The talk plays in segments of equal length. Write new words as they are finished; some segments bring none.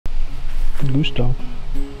Goose dog.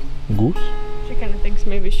 Goose? She kind of thinks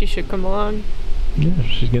maybe she should come along. Yeah,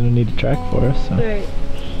 she's gonna need a track for us, so Right.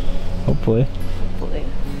 hopefully. Hopefully.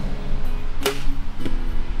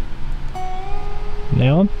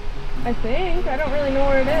 Nail him? I think. I don't really know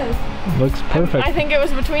where it is. Looks perfect. I think it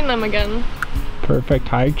was between them again. Perfect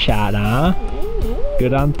hard shot, huh? Ooh.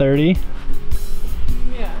 Good on 30.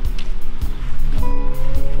 Yeah.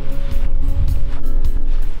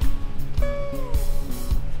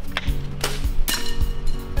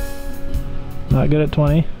 Not good at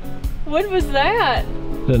 20. What was that?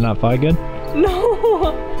 Did it not fly good?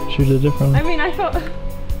 No. Shoot a different I one. mean, I thought.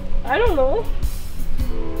 I don't know.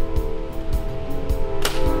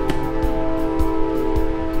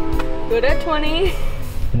 Good at 20.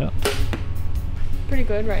 Yeah. Pretty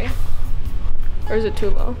good, right? Or is it too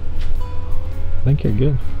low? I think you're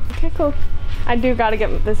good. Okay, cool. I do gotta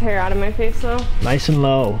get this hair out of my face though. Nice and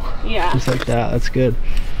low. Yeah. Just like that. That's good.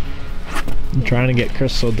 I'm trying to get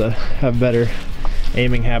Crystal to have better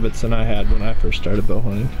aiming habits than I had when I first started bow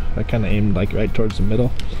hunting. I kind of aimed like right towards the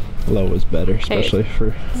middle. Low was better, especially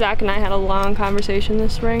for... Zach and I had a long conversation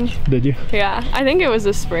this spring. Did you? Yeah, I think it was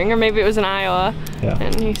this spring, or maybe it was in Iowa. Yeah.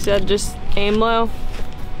 And he said just aim low.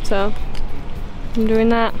 So, I'm doing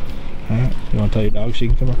that. Alright, you want to tell your dog she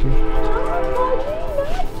can come up here?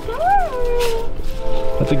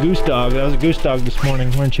 That's a goose dog. That was a goose dog this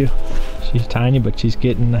morning, weren't you? She's tiny, but she's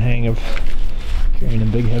getting the hang of carrying a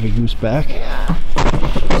big heavy goose back. Yeah.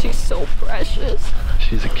 She's so precious.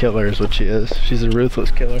 She's a killer is what she is. She's a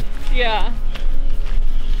ruthless killer. Yeah.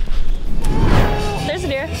 There's a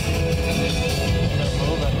deer.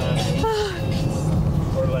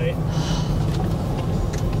 We're late.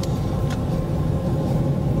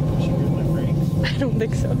 She heard my brakes. I don't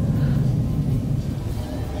think so.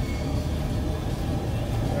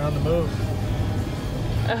 They're on the move.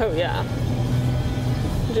 Oh yeah.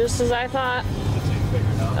 Just as I thought. That's what you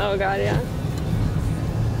figured out. Oh god, yeah.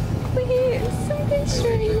 Please, something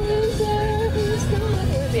strange was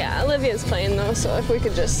there. Yeah, Olivia's playing though, so if we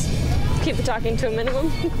could just keep the talking to a minimum.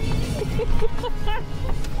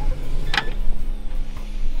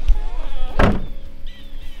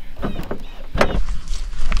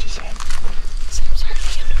 What'd you say? So I'm starting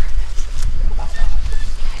to get nervous.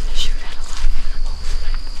 Trying to shoot at a live animal.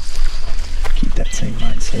 Keep that same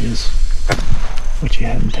mindset as what you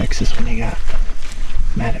had in Texas when you got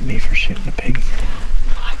mad at me for shooting a pig.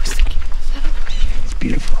 I was thinking about that. It's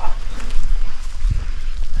beautiful.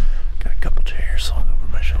 Got a couple chairs slung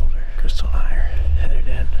over my shoulder. Crystal and I are headed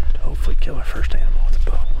in to hopefully kill our first animal with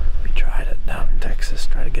a bow. We tried it down in Texas,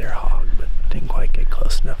 tried to get her hog, but didn't quite get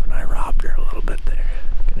close enough, and I robbed her a little bit there.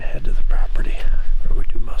 Gonna head to the property where we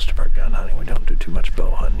do most of our gun hunting. We don't do too much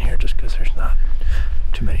bow hunting here just because there's not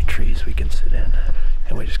too many trees we can sit in.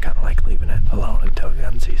 And we just kind of like leaving it alone until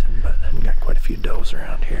gun season, but we got quite a few does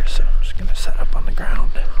around here, so I'm just gonna set up on the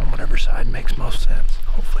ground on whatever side makes most sense.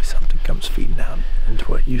 Hopefully something comes feeding down into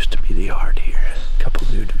what used to be the yard here. A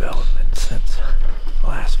couple new developments since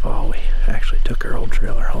last fall. We actually took our old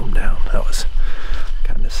trailer home down. That was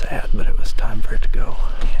kind of sad, but it was time for it to go.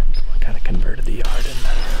 And we kind of converted the yard into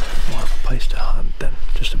more of a place to hunt than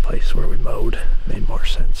just a place where we mowed. Made more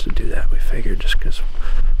sense to do that, we figured, just because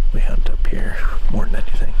we hunt up here more than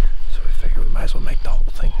anything. So we figured we might as well make the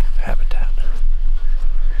whole thing habitat.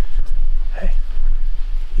 Hey,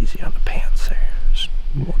 easy on the pants there. Just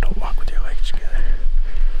don't walk with your legs together.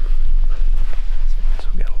 So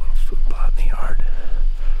we got a little food plot in the yard.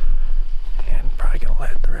 And probably gonna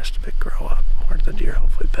let the rest of it grow up. Where the deer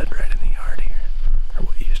hopefully bed right in the yard here. Or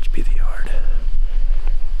what used to be the yard. Where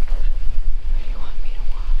do you want me to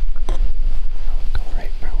walk? Go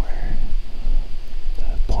right for where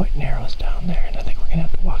the point narrows down there, and I think we're gonna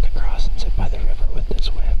have to walk across and sit by the river with this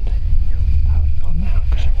wind. I would go now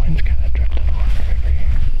because the wind's kind of drifting along the river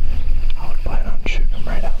here. I would plan on shooting them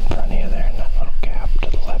right out in front of you there in that little gap to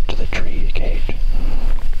the left of the tree cage.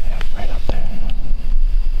 Yeah, right up there.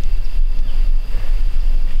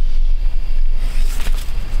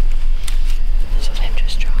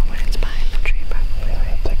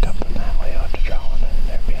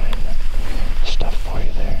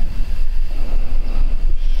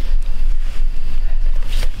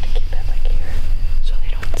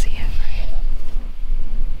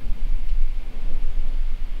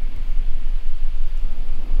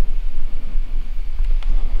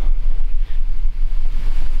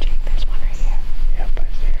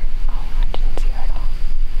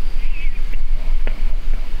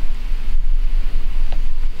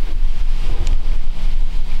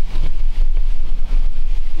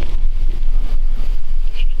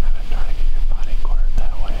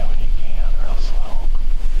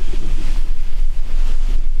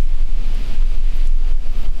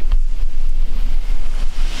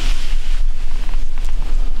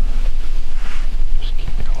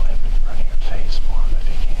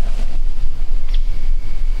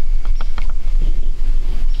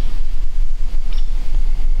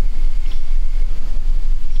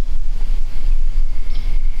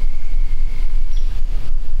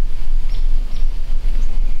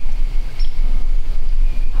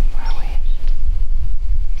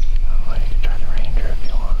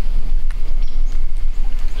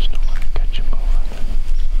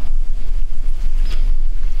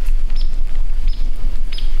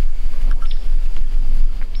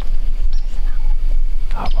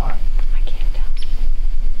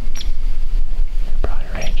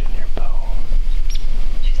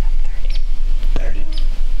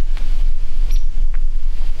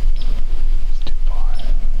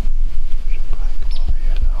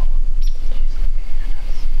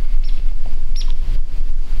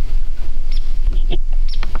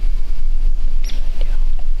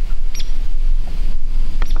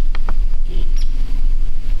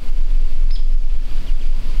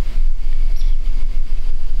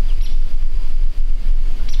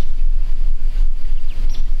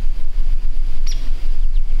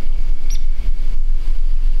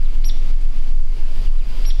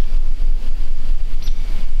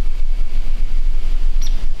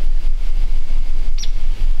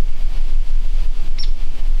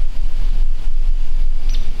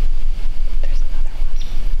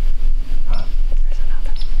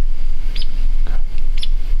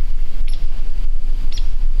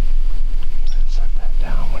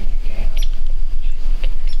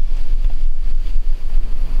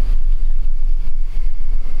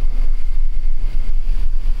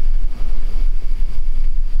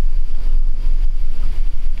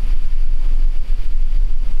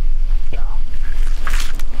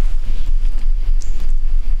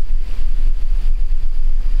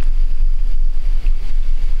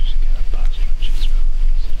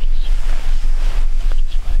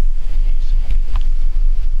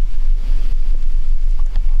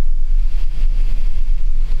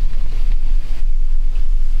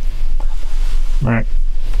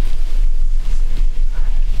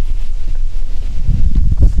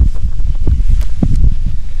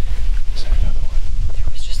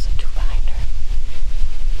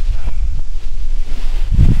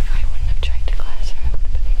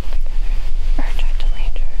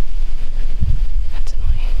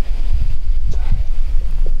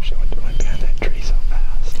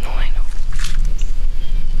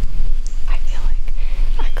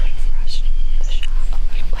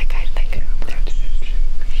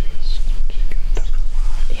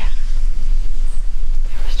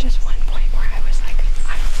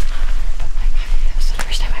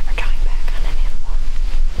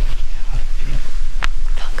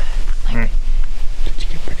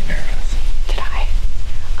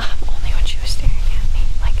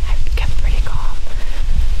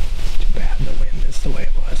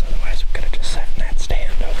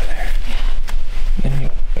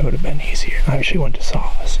 mean, she wouldn't have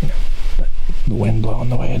saw us, you know, but the wind blowing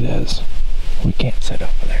the way it is, we can't sit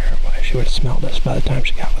over there. Otherwise, she would have smelled us by the time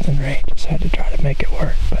she got within range. Just had to try to make it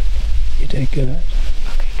work, but you did good.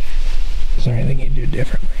 Okay, good. Is there anything you'd do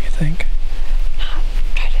differently, you think?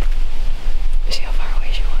 Try to see how far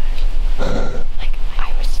away she was. Like,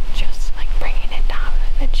 I was just, like, bringing it down,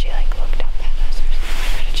 and then she, like, looked up at us. I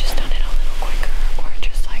could have just done it a little quicker, or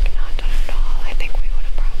just, like, not done it at all. I think we would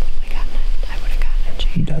have probably gotten it. I would have gotten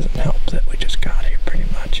it. It doesn't help that we just got here pretty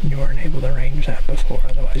much, and you weren't able to range that before.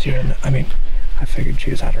 Otherwise, you wouldn't. I mean, I figured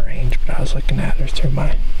she was out of range, but I was looking at her through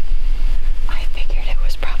my... I figured it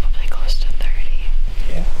was probably close to 30.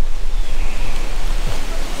 Yeah.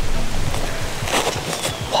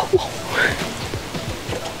 Whoa, whoa.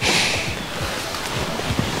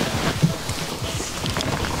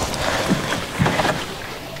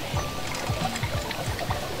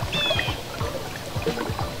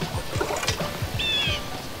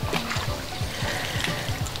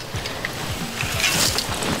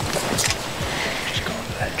 Just go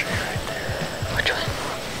into that tree right there. Which one?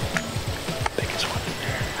 Biggest one in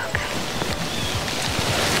there. Okay.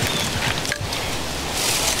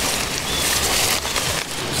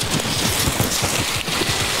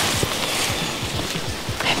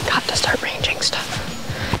 I've got to start ranging stuff.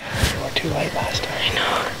 You were too late last time. I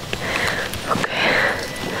know. Okay.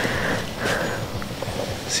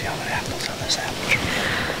 See all the apples on this apple tree?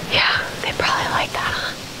 Yeah, they probably like that,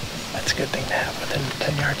 huh? That's a good thing to have within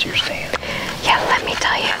 10 yards of your stand. Yeah, let me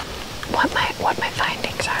tell you what my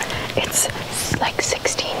findings are. It's like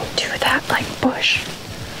 16 to that like bush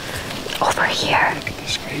over here. Look at the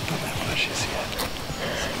scrape on that bush, you see it?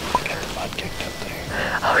 Look at the mud kicked up there.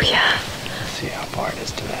 Oh yeah. See how far it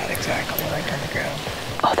is to that exactly, like on the ground.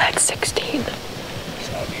 Oh, that's 16.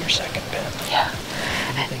 So that would be your second pin. Yeah.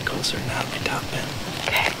 Anything closer than that would be top pin.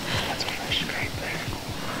 Okay. That's a fresh scrape there.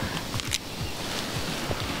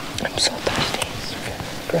 I'm so thirsty.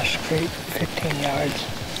 Fresh scrape, 15 yards.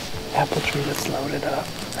 Apple tree that's loaded up,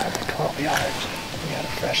 probably 12 yards. We got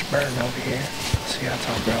a fresh burn over here. See how it's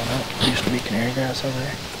all grown up? Used to be canary grass over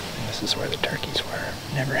there. And this is where the turkeys were.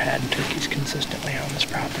 Never had turkeys consistently on this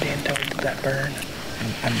property until we did that burn. And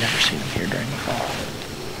I've never seen them here during the fall.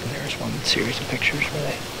 And there was one series of pictures where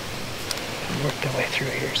they worked their way through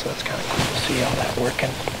here, so it's kind of cool to see all that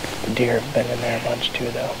working. The deer have been in there a bunch too,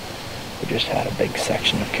 though. We just had a big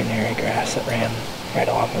section of canary grass that ran right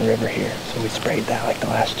along the river here. So we sprayed that like the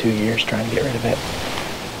last 2 years trying to get rid of it.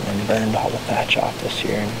 And then burned all the thatch off this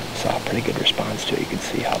year and saw a pretty good response to it. You could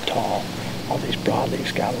see how tall all these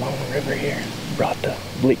broadleaves got along the river here. Brought the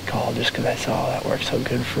bleak call just because I saw that worked so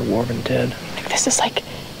good for Warven Tid. This is like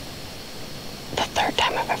the third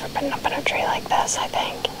time I've ever been up in a tree like this, I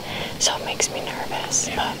think. So it makes me nervous,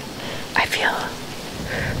 Yeah. but I feel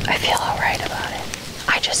all right about it.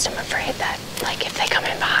 I just am afraid that, like, if they come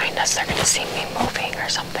in behind us, they're gonna see me moving or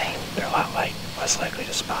something. They're a lot less likely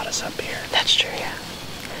to spot us up here. That's true, yeah.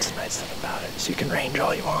 That's the nice thing about it, is you can range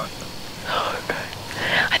all you want. Oh, okay.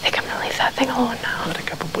 I think I'm gonna leave that thing alone now. Let a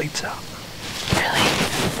couple bleats out.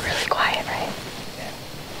 Really quiet, right?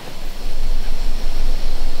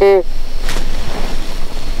 Yeah.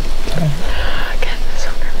 Again, I'm so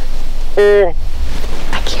nervous.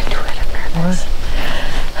 I can't do it, I'm nervous.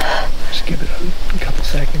 Just give it a couple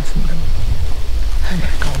seconds and then I'm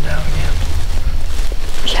gonna calm down again.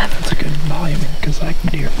 Yeah. That's a good volume because like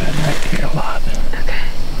deer bed right here a lot. Okay.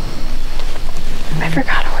 I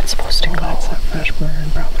forgot how it's supposed to go. That's that fresh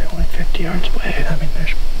burn, probably only 50 yards away. I mean,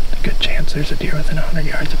 there's a good chance there's a deer within 100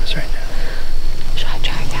 yards of us right now. Should I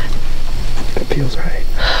try again? It feels right.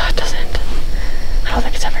 It doesn't. I don't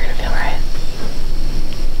think it's ever gonna feel right.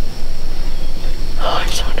 Oh, I'm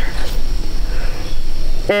so nervous.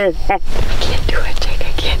 I can't do it, Jake.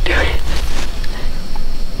 I can't do it.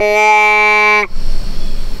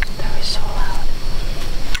 That was so loud.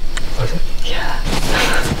 Was it? Yeah.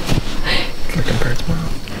 It's like a bird's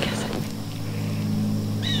mouth. I guess it.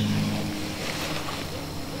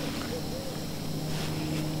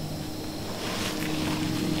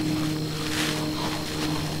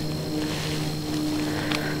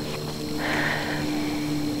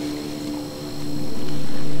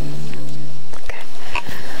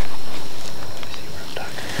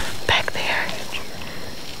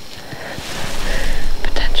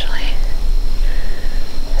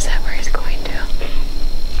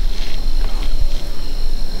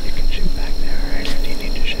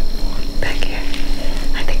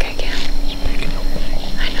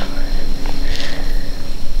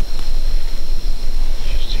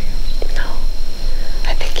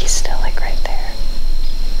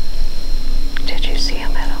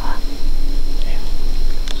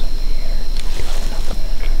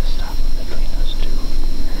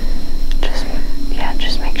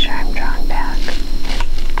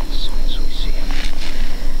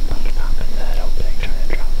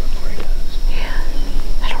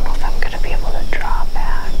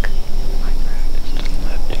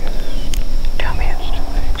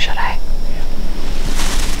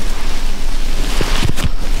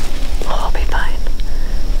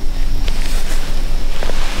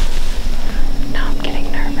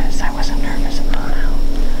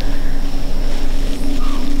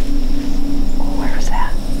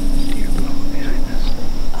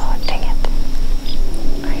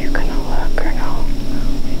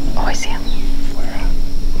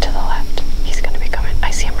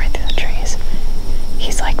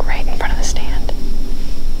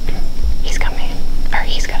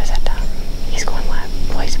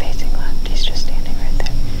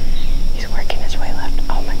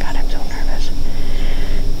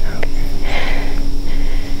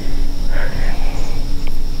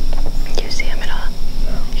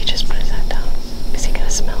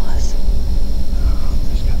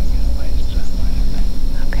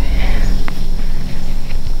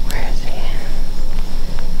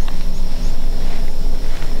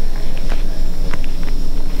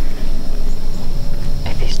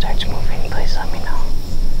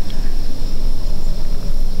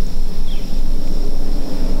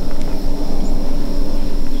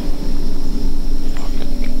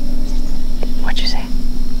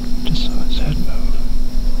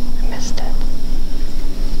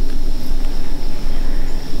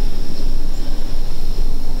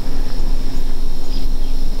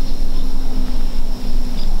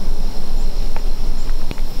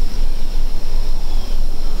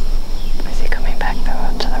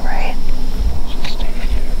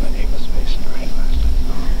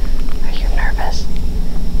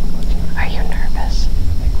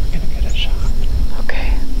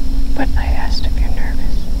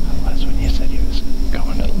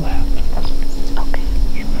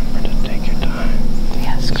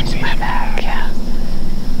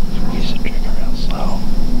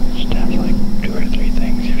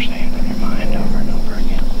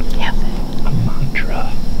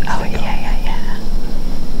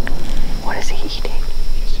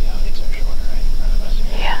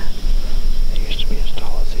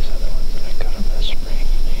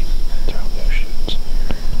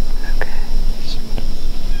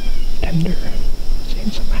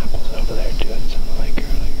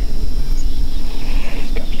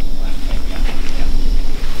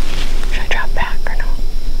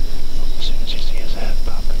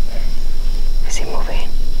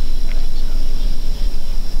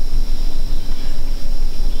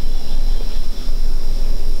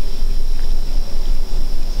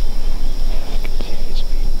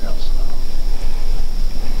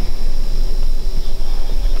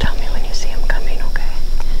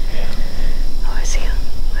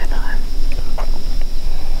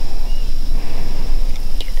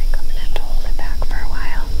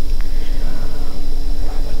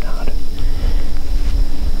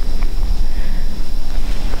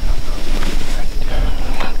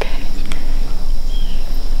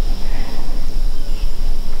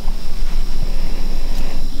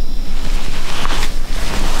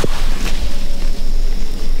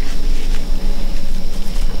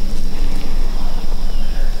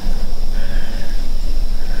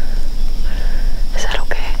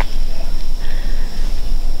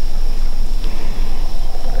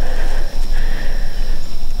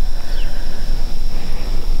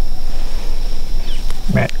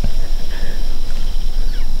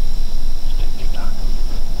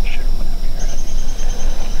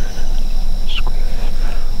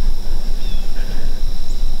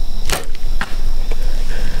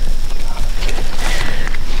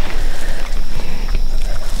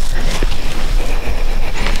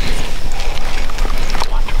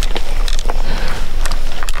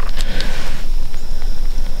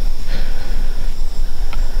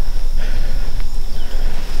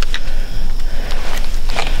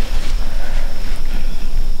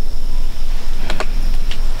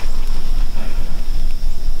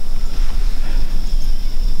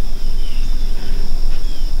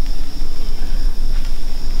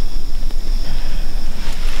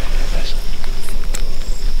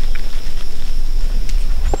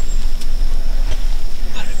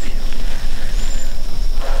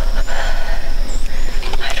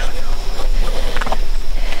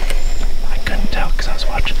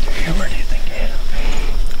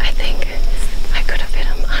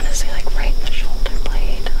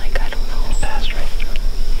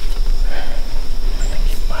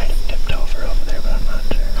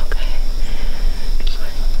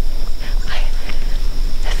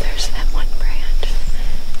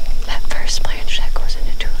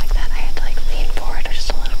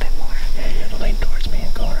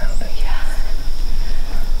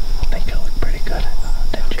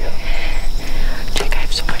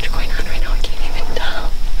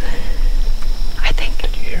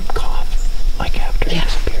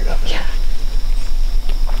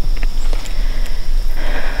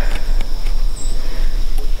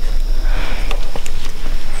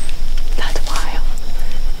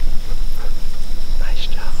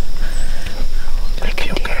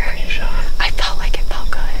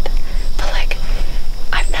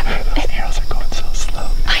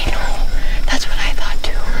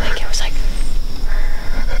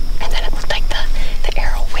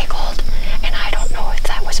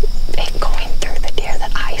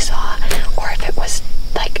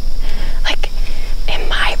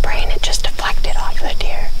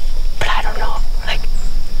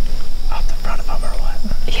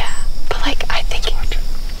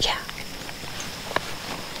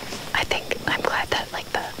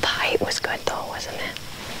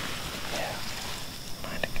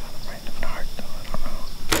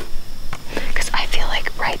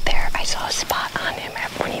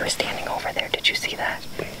 he was standing over there. Did you see that?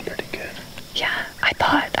 Pretty good. Yeah,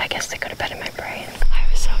 I guess they could have been in my brain. I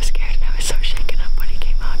was so scared and I was so shaken up when he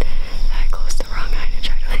came out that I closed the wrong eye to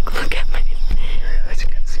try to like look at my... You realize you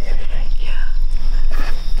couldn't see anything? Yeah.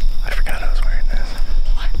 I forgot I was wearing this.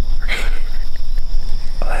 What?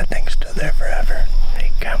 Well, that thing stood there forever.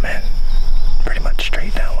 He'd come in pretty much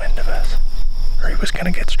straight downwind of us. Or he was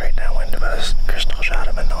gonna get straight downwind of us. Crystal shot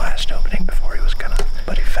him in the last opening before he was gonna.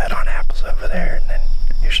 But he fed on apples over there, and then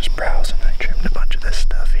he was just browsing. I trimmed a bunch of this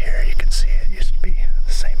stuff here. You can see it used to be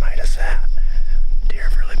the same height as that. Deer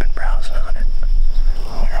have really been browsing on it.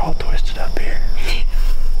 Oh, we're all twisted up here.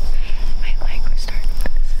 My leg was starting to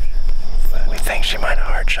sleep. But we think she might have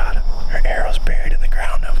hard shot him. Her arrow's buried in the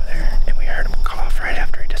ground over there, and we heard him cough right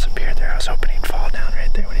after he disappeared there. I was hoping he'd fall down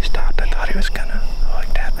right there when he stopped. I thought he was gonna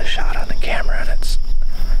like to have the shot on the camera, and it's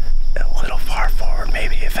a little far forward.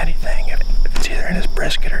 Maybe if anything, if it's either in his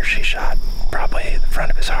brisket or she shot probably the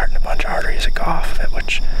front of his heart and a bunch of arteries that go off of it,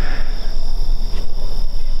 which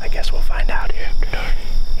I guess we'll find out here after dark.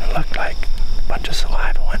 It looked like a bunch of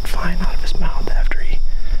saliva went flying out of his mouth after he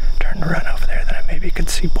turned to run over there. Then I maybe could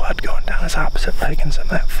see blood going down his opposite leg in some of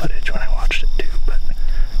that footage when I watched it too. But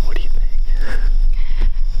what do you think?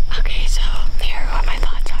 Okay, so here are what my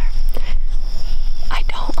thoughts are. I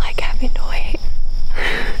don't like having to wait.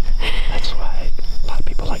 That's why a lot of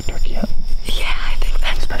people like turkey hunting. Yeah, I think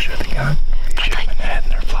that's... Especially with a gun. You shoot them in the head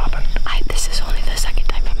and they're flopping. This is only the second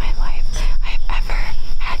time in my life I've ever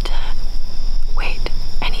had to wait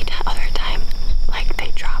any other time like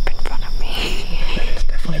they drop in front of me. That is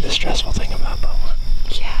definitely the stressful thing about bow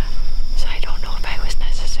hunting. Yeah, so I don't know if I was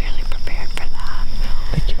necessarily prepared for that.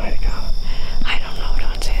 I think you might have got it. I don't know,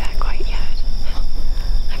 don't say that quite yet.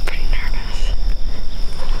 I'm pretty nervous.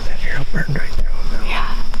 That arrow burned right through him though.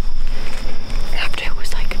 Yeah. After it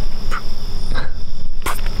was like...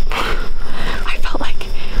 I felt like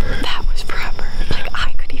that was forever. Like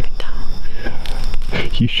I could even tell.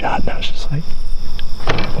 You shot and I was just like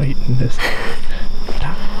waiting this.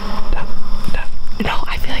 Tap, tap, tap. No,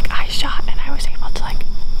 I feel like I shot and I was able to like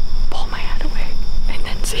pull my head away and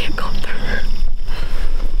then see it go through.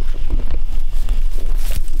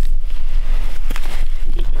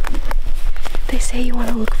 They say you want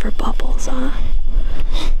to look for bubbles, huh?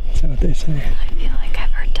 Is that what they say? I feel like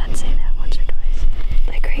I've heard Dad say that once or twice.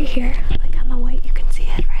 Like right here, like on the white, you can see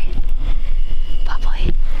it, right?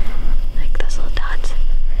 Bubbly. Like those little dots.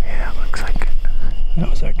 Yeah, it looks like that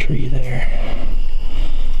was our tree there.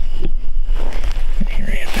 And he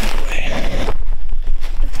ran that way.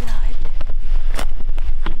 Blood.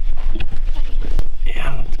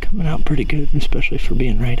 Yeah, it's coming out pretty good, especially for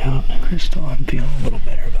being right out. Crystal, I'm feeling a little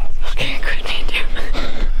better about this. Okay, good, me too.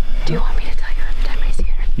 Do you want me to tell you every time I see it?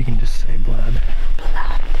 You can just say blood.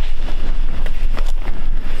 Blood.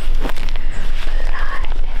 Blood.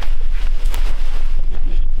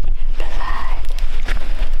 Blood.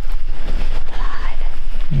 Blood.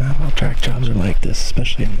 Not all track jobs are like this,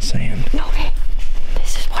 especially in the sand. No, okay.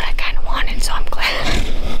 This is what I kind of wanted, so I'm glad. Is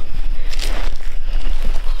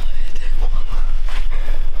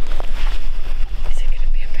it going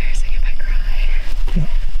to be embarrassing if I cry? No.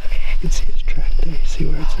 Okay. You can see his track there. You see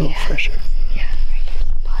where it's a little fresher. Yeah, right here's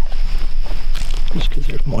the blood. Just because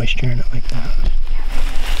there's moisture in it like that.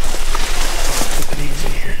 Keep it easy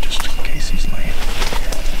here, just in case he's laying.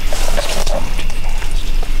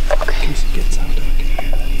 Okay. In case he gets out of it.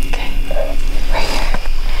 Okay. Right here.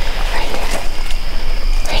 Right here.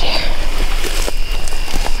 Right here.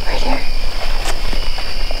 Right here.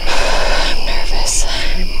 I'm nervous.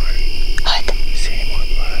 Any more? What? You see any more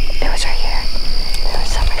blood? It was right here. There was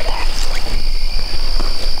some right there.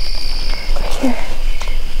 Right here.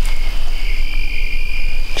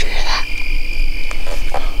 Did you hear that?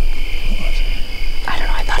 What was it? I don't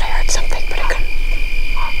know. I thought I heard something, but I couldn't.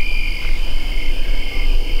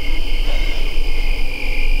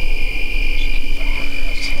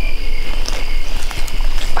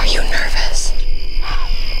 Are you nervous?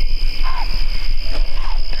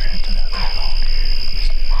 Turn it to the other phone.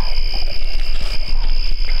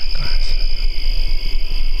 Glasses.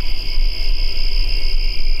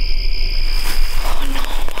 Oh no.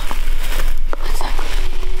 What's that?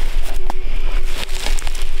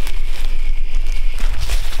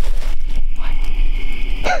 What?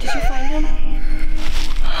 Did you find him?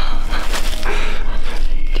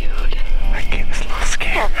 Dude. That game is a little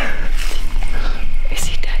scary. Is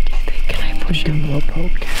he dead, do you think? Can I push him? Give him a little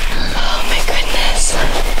poke. Oh my goodness.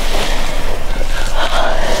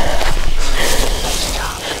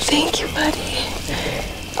 Thank you, buddy.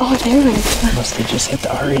 Oh, there it is. Must have just hit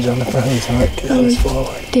the arteries on the front of his heart because I was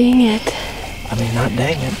forward. Dang it. I mean, not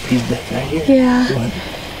dang it. He's dead right here. Yeah. What?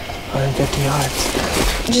 150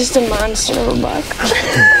 yards. Just a monster of a buck.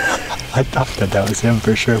 I thought that was him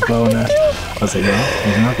for sure blowing us. I was like, no,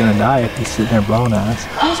 he's not gonna die if he's sitting there blowing at us.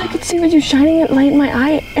 All I could see was you shining a light in my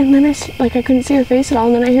eye, and then I couldn't see your face at all,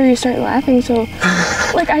 and then I hear you start laughing, so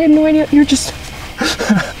like I had no idea. You're just.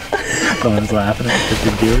 I was laughing at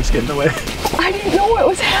the deer was getting away. I didn't know what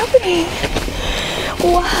was happening.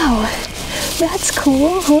 Wow, that's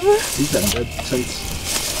cool, huh? He's been dead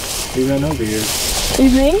since we ran over here. You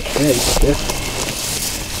think? Yeah, he's stiff.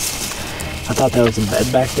 I thought that was a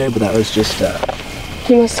bed back there, but that was just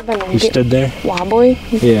he must have been he stood there. Wobbly.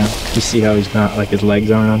 Yeah. You see how he's not, like his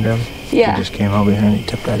legs aren't under him? Yeah. He just came over here and he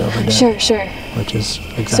tipped right over there. Sure. Which is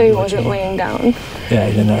exactly so he what wasn't laying down. Yeah,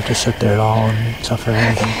 he didn't have to sit there at all and suffer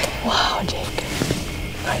anything. Wow, Jake.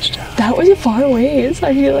 Nice job. That was a far ways.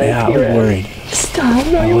 I feel like yeah, I was worried. Stop,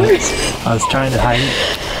 no, you weren't. I was trying to hide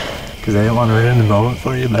it because I didn't want to ruin the moment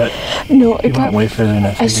for you, but no, it went way further than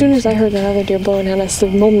I figured. As soon as I heard that other deer blowing at us, the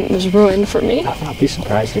moment was ruined for me. I'd be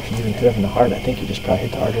surprised if you even hit him in the heart. I think you just probably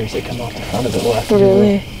hit the arteries that come off the front of it. We'll have to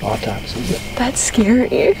really? do an autopsy. That's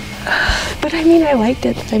scary. But I mean, I liked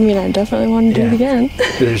it. I mean, I definitely want to do it again.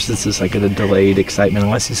 There's this like a delayed excitement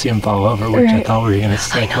unless you see him fall over, which I thought we were going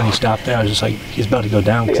to. Like when he stopped there, I was just like, he's about to go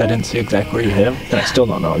down because I didn't see exactly where you hit him. And I still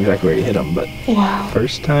don't know exactly where you hit him, but wow.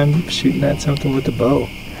 First time shooting at something with a bow.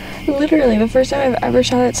 Literally, the first time I've ever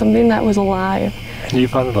shot at something that was alive. And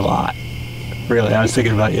you've hunted a lot. Really, I was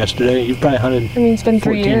thinking about it yesterday. You've probably hunted. I mean, it's been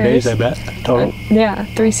 3 14 years. days, I bet, total. Yeah,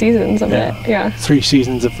 3 seasons of it. Yeah. 3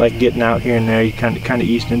 seasons of like getting out here and there. You kind of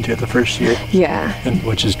eased into it the first year. Yeah.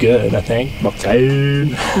 Which is good, I think. Oh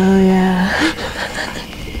yeah.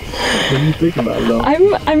 What do you think about it though?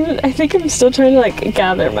 I think I'm still trying to like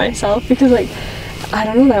gather myself because like I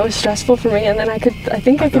don't know, that was stressful for me, and then I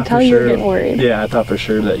think I could tell you were getting worried. Yeah, I thought for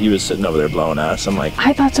sure that he was sitting over there blowing at us. I'm like,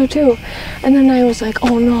 I thought so too, and then I was like,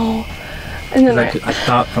 oh no, and then I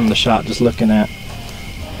thought from the shot, just looking at,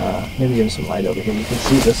 maybe give him some light over here. You can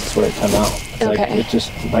see this is where it come out. It's okay. Like, it's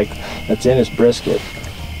just like that's in his brisket,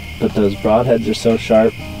 but those broadheads are so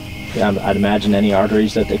sharp. Yeah, I'd imagine any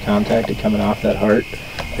arteries that they contacted coming off that heart,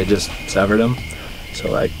 they just severed them. So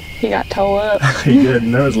like. He got toe up. He did,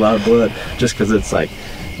 and there was a lot of blood, just because it's like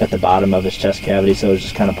at the bottom of his chest cavity, so it's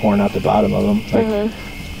just kind of pouring out the bottom of him. Like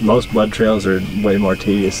most blood trails are way more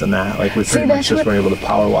tedious than that. Like we pretty much just were able to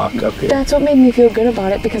power walk up here. That's what made me feel good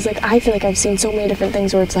about it, because like I feel like I've seen so many different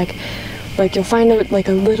things where it's like you'll find a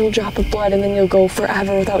little drop of blood and then you'll go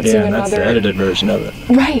forever without seeing another. Yeah, that's the edited version of it.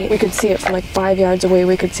 Right. We could see it from like 5 yards away.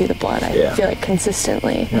 We could see the blood. I feel like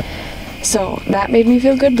consistently. Yeah. So that made me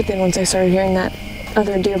feel good. But then once I started hearing that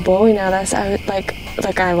other deer blowing at us, I was like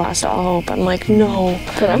I lost all hope. I'm like, no,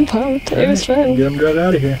 but I'm pumped. It was fun. Get them drug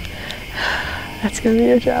out of here. That's gonna be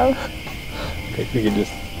your job. I think we could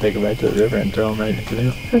just take them right to the river and throw them right in the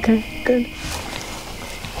canoe. Okay, good.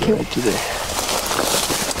 Okay. Right to there.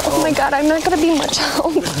 Oh my God, I'm not gonna be much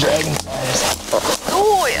help. Dragonflies.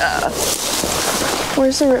 Oh yeah.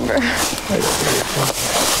 Where's the river? Right there.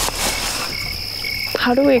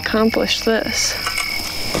 How do we accomplish this?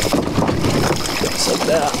 Just like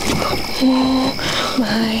that. Oh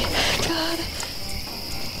my God.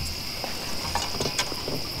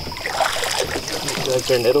 That's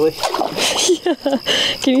in Italy? Yeah.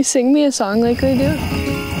 Can you sing me a song like they do?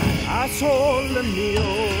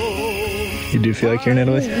 You do feel like you're in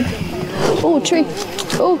Italy? Oh, tree.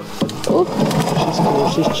 Oh. She's cool.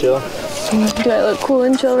 She's chill. Do I look cool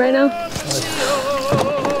and chill right now?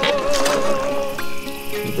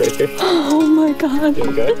 Breaker. Oh my God.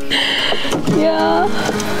 Doing good? Yeah.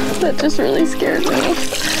 That just really scared me.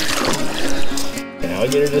 An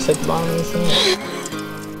alligator just hit the bottom of this thing?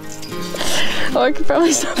 Oh, I could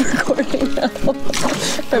probably stop recording now.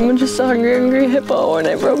 I'm just a hungry hippo and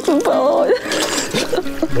I broke the bone.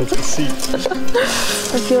 That's the seat.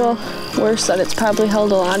 I feel worse that it's probably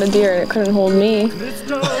held a lot of deer and it couldn't hold me.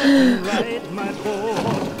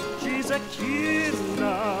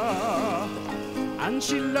 And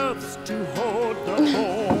she loves to hold the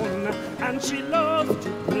bone, and she loves to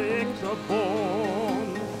break the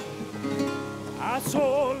bone. A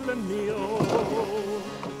sole mio,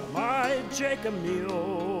 my Jacob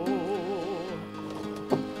mio.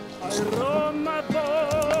 I row my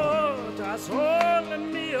boat, a sole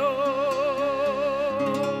mio.